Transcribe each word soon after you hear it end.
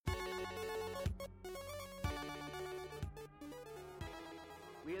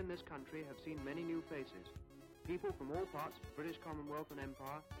in this country have seen many new faces. People from all parts of the British Commonwealth and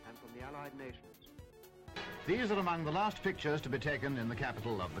Empire and from the Allied nations. These are among the last pictures to be taken in the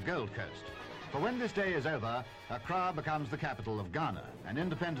capital of the Gold Coast. For when this day is over, Accra becomes the capital of Ghana, an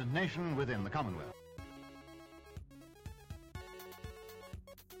independent nation within the Commonwealth.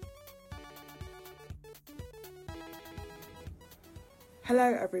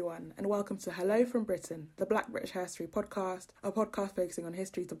 Hello everyone, and welcome to Hello from Britain, the Black British History podcast, a podcast focusing on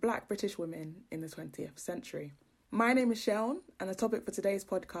history to Black British women in the 20th century. My name is Shaun, and the topic for today's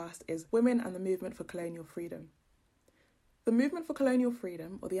podcast is Women and the Movement for Colonial Freedom. The Movement for Colonial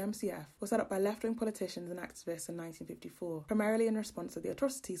Freedom, or the MCF, was set up by left-wing politicians and activists in 1954, primarily in response to the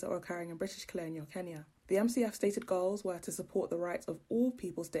atrocities that were occurring in British colonial Kenya. The MCF's stated goals were to support the rights of all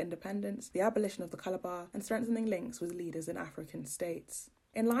peoples to independence, the abolition of the Calabar, and strengthening links with leaders in African states.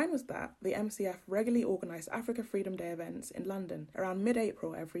 In line with that, the MCF regularly organised Africa Freedom Day events in London around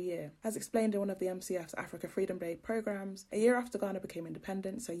mid-April every year. As explained in one of the MCF's Africa Freedom Day programmes, a year after Ghana became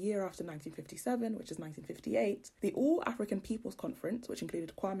independent, so a year after 1957, which is 1958, the All-African People's Conference, which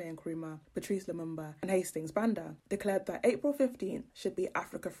included Kwame Nkrumah, Patrice Lumumba and Hastings Banda, declared that April 15th should be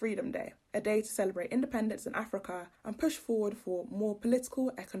Africa Freedom Day, a day to celebrate independence in Africa and push forward for more political,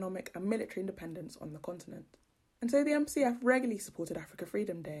 economic and military independence on the continent. And so the MCF regularly supported Africa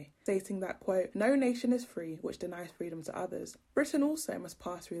Freedom Day, stating that, quote, "No nation is free which denies freedom to others. Britain also must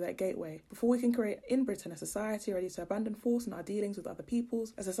pass through that gateway before we can create in Britain a society ready to abandon force in our dealings with other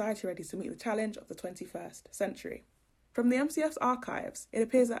peoples, a society ready to meet the challenge of the 21st century." From the MCF's archives, it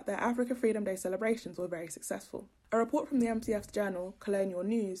appears that their Africa Freedom Day celebrations were very successful. A report from the MCF's journal, Colonial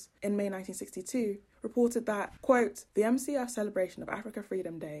News, in May 1962, reported that, quote, "The MCF celebration of Africa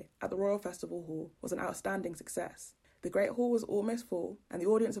Freedom Day at the Royal Festival Hall was an outstanding success. The Great Hall was almost full, and the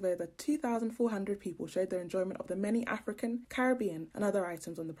audience of over 2,400 people showed their enjoyment of the many African, Caribbean and other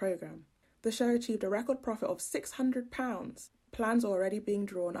items on the programme. The show achieved a record profit of £600. Plans are already being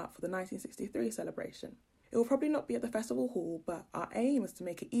drawn up for the 1963 celebration. It will probably not be at the festival hall, but our aim is to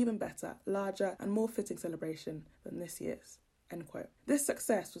make it even better, larger and more fitting celebration than this year's." End quote. This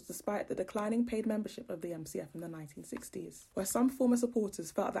success was despite the declining paid membership of the MCF in the 1960s, where some former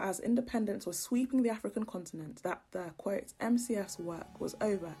supporters felt that as independence was sweeping the African continent, that the, quote, "MCF's work was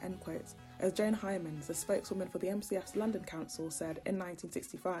over," end quote, as Joan Hymans, the spokeswoman for the MCF's London Council, said in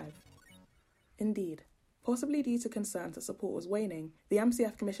 1965. Indeed, possibly due to concerns that support was waning, the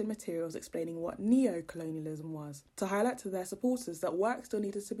MCF commissioned materials explaining what neo-colonialism was, to highlight to their supporters that work still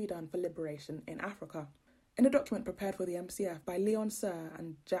needed to be done for liberation in Africa. In a document prepared for the MCF by Leon Sir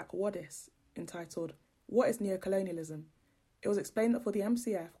and Jack Waddis, entitled "What is Neo-Colonialism?", it was explained that for the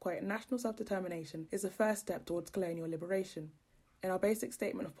MCF, quote, "national self-determination is the first step towards colonial liberation. In our basic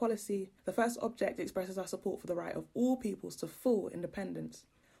statement of policy, the first object expresses our support for the right of all peoples to full independence.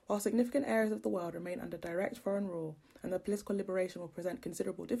 While significant areas of the world remain under direct foreign rule and that political liberation will present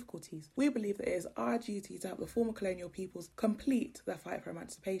considerable difficulties, we believe that it is our duty to help the former colonial peoples complete their fight for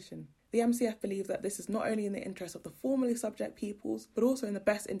emancipation. The MCF believes that this is not only in the interest of the formerly subject peoples, but also in the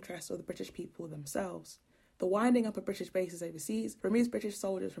best interest of the British people themselves. The winding up of British bases overseas removes British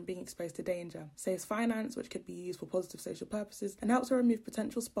soldiers from being exposed to danger, saves finance which could be used for positive social purposes, and helps to remove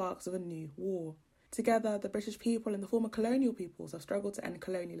potential sparks of a new war. Together, the British people and the former colonial peoples have struggled to end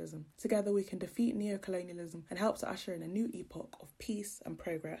colonialism. Together, we can defeat neo-colonialism and help to usher in a new epoch of peace and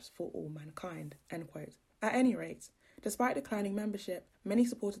progress for all mankind." End quote. At any rate, despite declining membership, many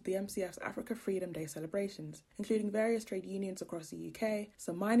supported the MCF's Africa Freedom Day celebrations, including various trade unions across the UK,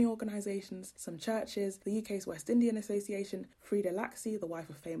 some mining organisations, some churches, the UK's West Indian Association, Frida Laxi, the wife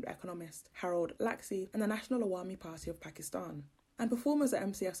of famed economist Harold Laxi, and the National Awami Party of Pakistan. And performers at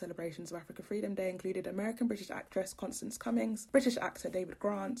MCF celebrations of Africa Freedom Day included American-British actress Constance Cummings, British actor David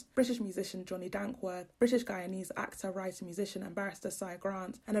Grant, British musician Johnny Dankworth, British Guyanese actor, writer, musician and barrister Cy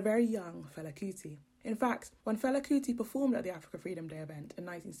Grant, and a very young Fela Kuti. In fact, when Fela Kuti performed at the Africa Freedom Day event in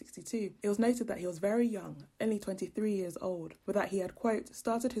 1962, it was noted that he was very young, only 23 years old, but that he had, quote,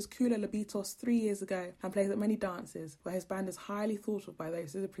 "started his Kula Labitos 3 years ago and plays at many dances where his band is highly thought of by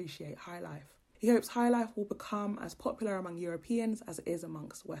those who appreciate high life. He hopes high life will become as popular among Europeans as it is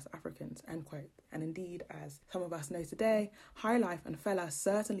amongst West Africans," end quote. And indeed, as some of us know today, high life and Fela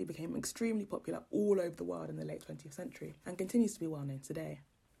certainly became extremely popular all over the world in the late 20th century and continues to be well known today.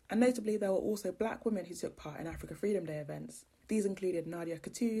 And notably, there were also black women who took part in Africa Freedom Day events. These included Nadia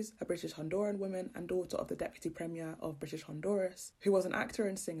Kattouz, a British Honduran woman and daughter of the Deputy Premier of British Honduras, who was an actor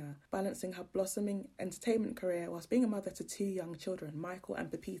and singer, balancing her blossoming entertainment career whilst being a mother to 2 young children, Michael and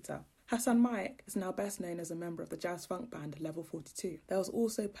Pepita. Hassan Mike is now best known as a member of the jazz funk band Level 42. There was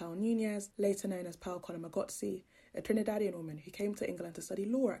also Pearl Nunez, later known as Pearl Colomagotsi, a Trinidadian woman who came to England to study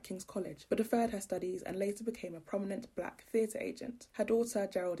law at King's College, but deferred her studies and later became a prominent black theatre agent. Her daughter,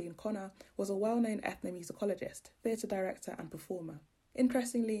 Geraldine Connor, was a well-known ethnomusicologist, theatre director and performer.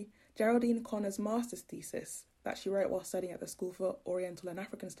 Interestingly, Geraldine Connor's master's thesis that she wrote while studying at the School for Oriental and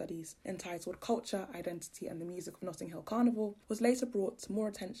African Studies, entitled Culture, Identity and the Music of Notting Hill Carnival, was later brought to more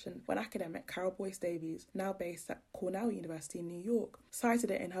attention when academic Carol Boyce Davies, now based at Cornell University in New York,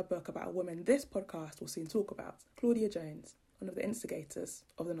 cited it in her book about a woman this podcast will soon talk about, Claudia Jones, one of the instigators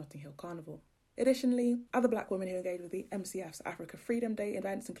of the Notting Hill Carnival. Additionally, other black women who engaged with the MCF's Africa Freedom Day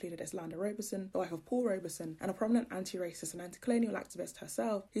events included Eslanda Roberson, the wife of Paul Robeson, and a prominent anti-racist and anti-colonial activist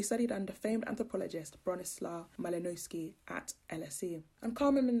herself, who studied under famed anthropologist Bronislaw Malinowski at LSE. And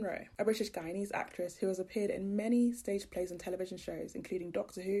Carmen Munro, a British Guyanese actress who has appeared in many stage plays and television shows, including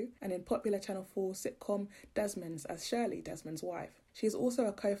Doctor Who, and in popular Channel 4 sitcom Desmond's as Shirley, Desmond's wife. She is also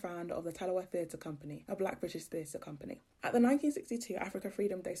a co-founder of the Talawa Theatre Company, a black British theatre company. At the 1962 Africa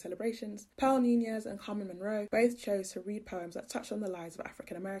Freedom Day celebrations, Pearl Nunez and Carmen Munro both chose to read poems that touched on the lives of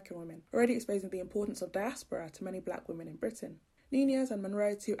African American women, already exposing the importance of diaspora to many black women in Britain. Nunez and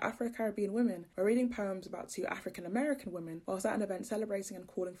Munro, two Afro-Caribbean women, were reading poems about two African American women whilst at an event celebrating and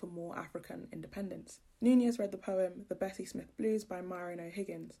calling for more African independence. Nunez read the poem The Bessie Smith Blues by Myron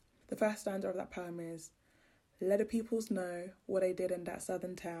O'Higgins. The first stanza of that poem is, "Let the peoples know what they did in that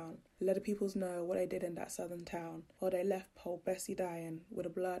southern town. Let the peoples know what they did in that southern town, while they left poor Bessie dying with the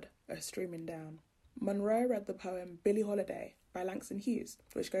blood streaming down." Munro read the poem Billie Holiday by Langston Hughes,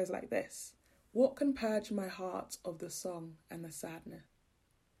 which goes like this. What can purge my heart of the song and the sadness?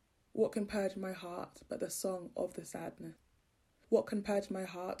 What can purge my heart but the song of the sadness? What can purge my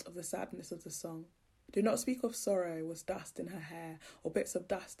heart of the sadness of the song? Do not speak of sorrow was dust in her hair, or bits of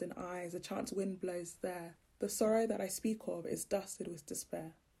dust in eyes, a chance wind blows there. The sorrow that I speak of is dusted with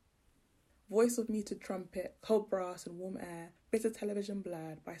despair. Voice of muted trumpet, cold brass and warm air, bitter television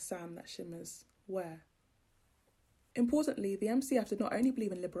blurred by sound that shimmers. Where? Importantly, the MCF did not only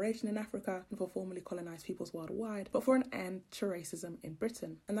believe in liberation in Africa and for formerly colonised peoples worldwide, but for an end to racism in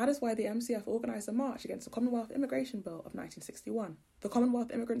Britain. And that is why the MCF organised a march against the Commonwealth Immigration Bill of 1961. The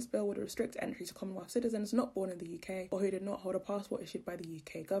Commonwealth Immigrants Bill would restrict entry to Commonwealth citizens not born in the UK or who did not hold a passport issued by the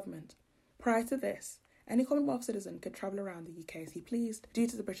UK government. Prior to this, any Commonwealth citizen could travel around the UK as he pleased due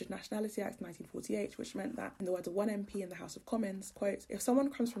to the British Nationality Act 1948, which meant that, in the words of one MP in the House of Commons, quote, if someone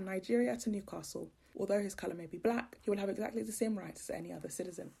comes from Nigeria to Newcastle, although his colour may be black, he will have exactly the same rights as any other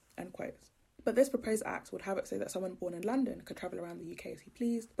citizen, end quote. But this proposed act would have it so that someone born in London could travel around the UK as he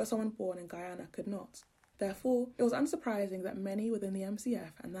pleased, but someone born in Guyana could not. Therefore, it was unsurprising that many within the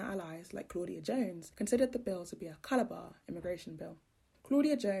MCF and their allies, like Claudia Jones, considered the bill to be a colour bar immigration bill.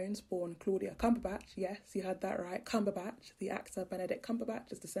 Claudia Jones, born Claudia Cumberbatch, yes, you heard that right, Cumberbatch, the actor Benedict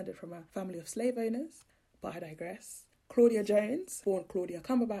Cumberbatch is descended from a family of slave owners, but I digress. Claudia Jones, born Claudia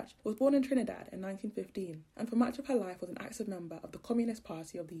Cumberbatch, was born in Trinidad in 1915 and for much of her life was an active member of the Communist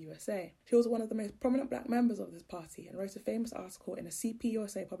Party of the USA. She was one of the most prominent black members of this party and wrote a famous article in a CP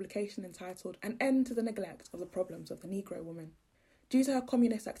USA publication entitled An End to the Neglect of the Problems of the Negro Woman. Due to her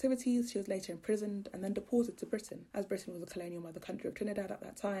communist activities, she was later imprisoned and then deported to Britain, as Britain was the colonial mother country of Trinidad at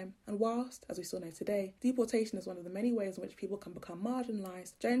that time. And whilst, as we still know today, deportation is one of the many ways in which people can become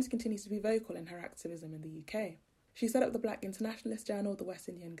marginalised, Jones continues to be vocal in her activism in the UK. She set up the black internationalist journal, the West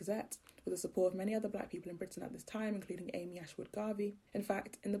Indian Gazette, with the support of many other black people in Britain at this time, including Amy Ashwood Garvey. In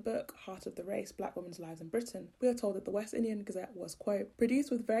fact, in the book Heart of the Race, Black Women's Lives in Britain, we are told that the West Indian Gazette was, quote,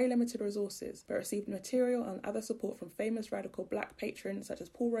 produced with very limited resources, but received material and other support from famous radical black patrons such as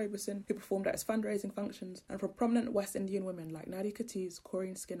Paul Robeson, who performed at its fundraising functions, and from prominent West Indian women like Nadia Kattoos,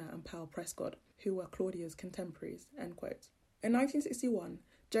 Corinne Skinner and Pearl Prescott, who were Claudia's contemporaries, end quote. In 1961,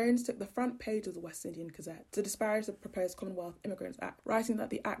 Jones took the front page of the West Indian Gazette to disparage the proposed Commonwealth Immigrants Act, writing that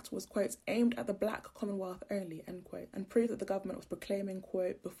the act was, quote, aimed at the black Commonwealth only, end quote, and proved that the government was proclaiming,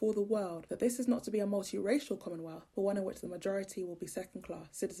 quote, before the world that this is not to be a multiracial Commonwealth, but one in which the majority will be second-class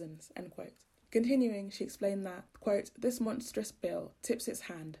citizens, end quote. Continuing, she explained that, quote, this monstrous bill tips its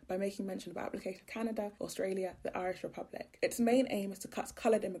hand by making mention of application of Canada, Australia, the Irish Republic. Its main aim is to cut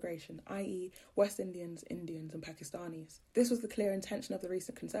coloured immigration, i.e. West Indians, Indians and Pakistanis. This was the clear intention of the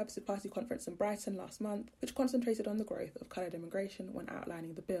recent Conservative Party conference in Brighton last month, which concentrated on the growth of coloured immigration when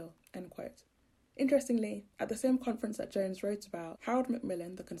outlining the bill, end quote. Interestingly, at the same conference that Jones wrote about, Harold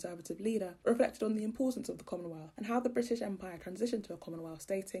Macmillan, the Conservative leader, reflected on the importance of the Commonwealth and how the British Empire transitioned to a Commonwealth,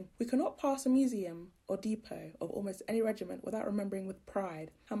 stating, we cannot pass a museum or depot of almost any regiment without remembering with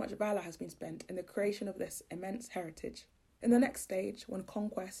pride how much valour has been spent in the creation of this immense heritage. In the next stage, when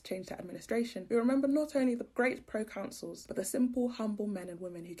conquest changed to administration, we remember not only the great proconsuls, but the simple, humble men and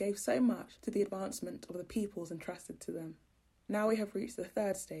women who gave so much to the advancement of the peoples entrusted to them. Now we have reached the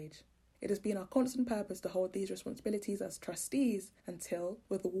third stage. It has been our constant purpose to hold these responsibilities as trustees until,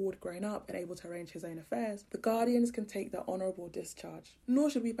 with the ward grown up and able to arrange his own affairs, the guardians can take their honourable discharge. Nor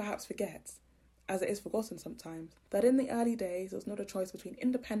should we perhaps forget, as it is forgotten sometimes, that in the early days it was not a choice between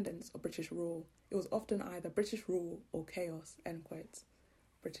independence or British rule. It was often either British rule or chaos, end quote.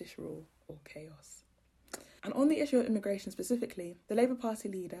 British rule or chaos. And on the issue of immigration specifically, the Labour Party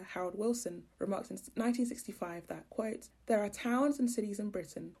leader, Harold Wilson, remarked in 1965 that, quote, "There are towns and cities in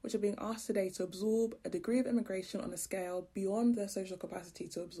Britain which are being asked today to absorb a degree of immigration on a scale beyond their social capacity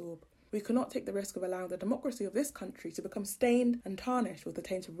to absorb. We cannot take the risk of allowing the democracy of this country to become stained and tarnished with the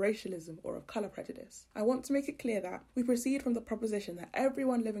taint of racialism or of colour prejudice. I want to make it clear that we proceed from the proposition that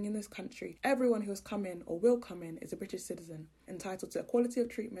everyone living in this country, everyone who has come in or will come in, is a British citizen, entitled to equality of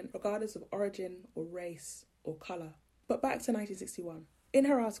treatment regardless of origin or race or colour." But back to 1961. In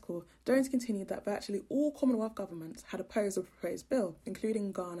her article, Jones continued that virtually all Commonwealth governments had opposed the proposed bill,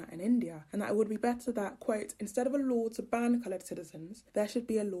 including Ghana and India, and that it would be better that, quote, "instead of a law to ban coloured citizens, there should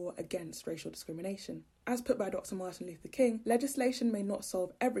be a law against racial discrimination." As put by Dr. Martin Luther King, legislation may not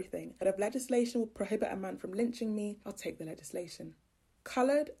solve everything, but if legislation will prohibit a man from lynching me, I'll take the legislation.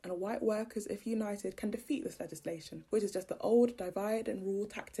 Coloured and white workers, if united, can defeat this legislation, which is just the old divide and rule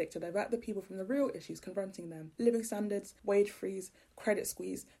tactic to divert the people from the real issues confronting them: living standards, wage freeze, credit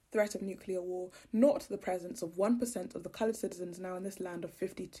squeeze, threat of nuclear war, not the presence of 1% of the coloured citizens now in this land of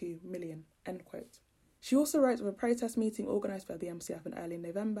 52 million, end quote. She also wrote of a protest meeting organised by the MCF in early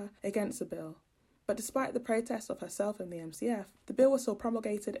November against the bill. But despite the protests of herself and the MCF, the bill was still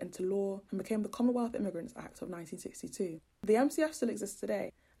promulgated into law and became the Commonwealth Immigrants Act of 1962. The MCF still exists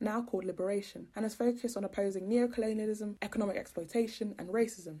today, now called Liberation, and is focused on opposing neocolonialism, economic exploitation, and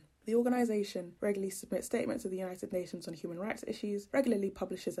racism. The organisation regularly submits statements to the United Nations on human rights issues, regularly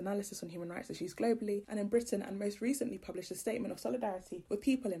publishes analysis on human rights issues globally, and in Britain, and most recently published a statement of solidarity with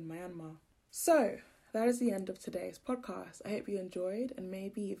people in Myanmar. So, that is the end of today's podcast. I hope you enjoyed and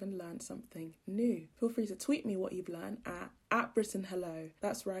maybe even learned something new. Feel free to tweet me what you've learned at Britain Hello.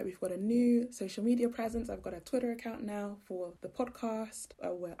 That's right, we've got a new social media presence. I've got a Twitter account now for the podcast.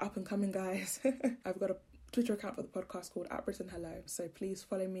 We're up and coming, guys. I've got a Twitter account for the podcast called @Britain Hello. So please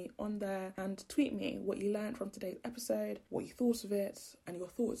follow me on there and tweet me what you learned from today's episode, what you thought of it, and your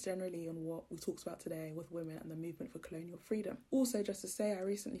thoughts generally on what we talked about today with women and the movement for colonial freedom. Also, just to say, I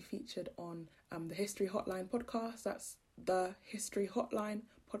recently featured on the History Hotline podcast. That's the History Hotline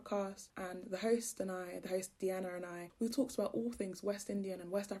podcast, and the host Deanna and I, we talked about all things West Indian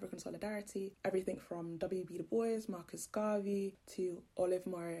and West African solidarity, everything from W.B. Du Bois, Marcus Garvey, to Olive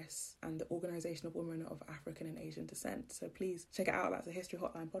Morris and the Organisation of Women of African and Asian Descent. So please check it out. That's a History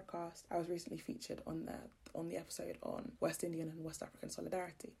Hotline podcast. I was recently featured on the episode on West Indian and West African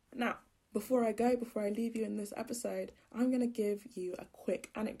solidarity. Now, before I leave you in this episode, I'm going to give you a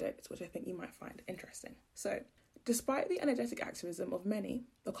quick anecdote, which I think you might find interesting. So, despite the energetic activism of many,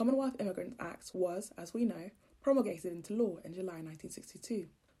 the Commonwealth Immigrants Act was, as we know, promulgated into law in July 1962.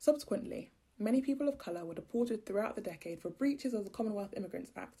 Subsequently, many people of colour were deported throughout the decade for breaches of the Commonwealth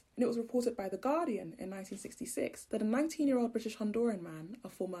Immigrants Act, and it was reported by The Guardian in 1966 that a 19-year-old British Honduran man, a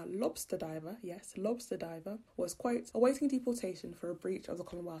former lobster diver, was, quote, awaiting deportation for a breach of the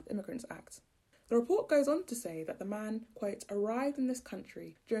Commonwealth Immigrants Act. The report goes on to say that the man, quote, arrived in this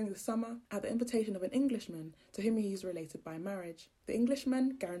country during the summer at the invitation of an Englishman to whom he is related by marriage. The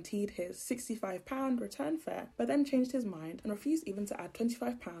Englishman guaranteed his £65 return fare, but then changed his mind and refused even to add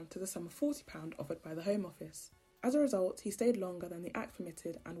 £25 to the sum of £40 offered by the Home Office. As a result, he stayed longer than the Act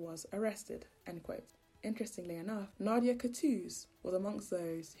permitted and was arrested, end quote. Interestingly enough, Nadia Kattouz was amongst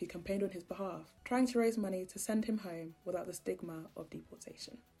those who campaigned on his behalf, trying to raise money to send him home without the stigma of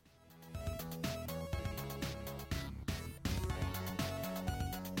deportation.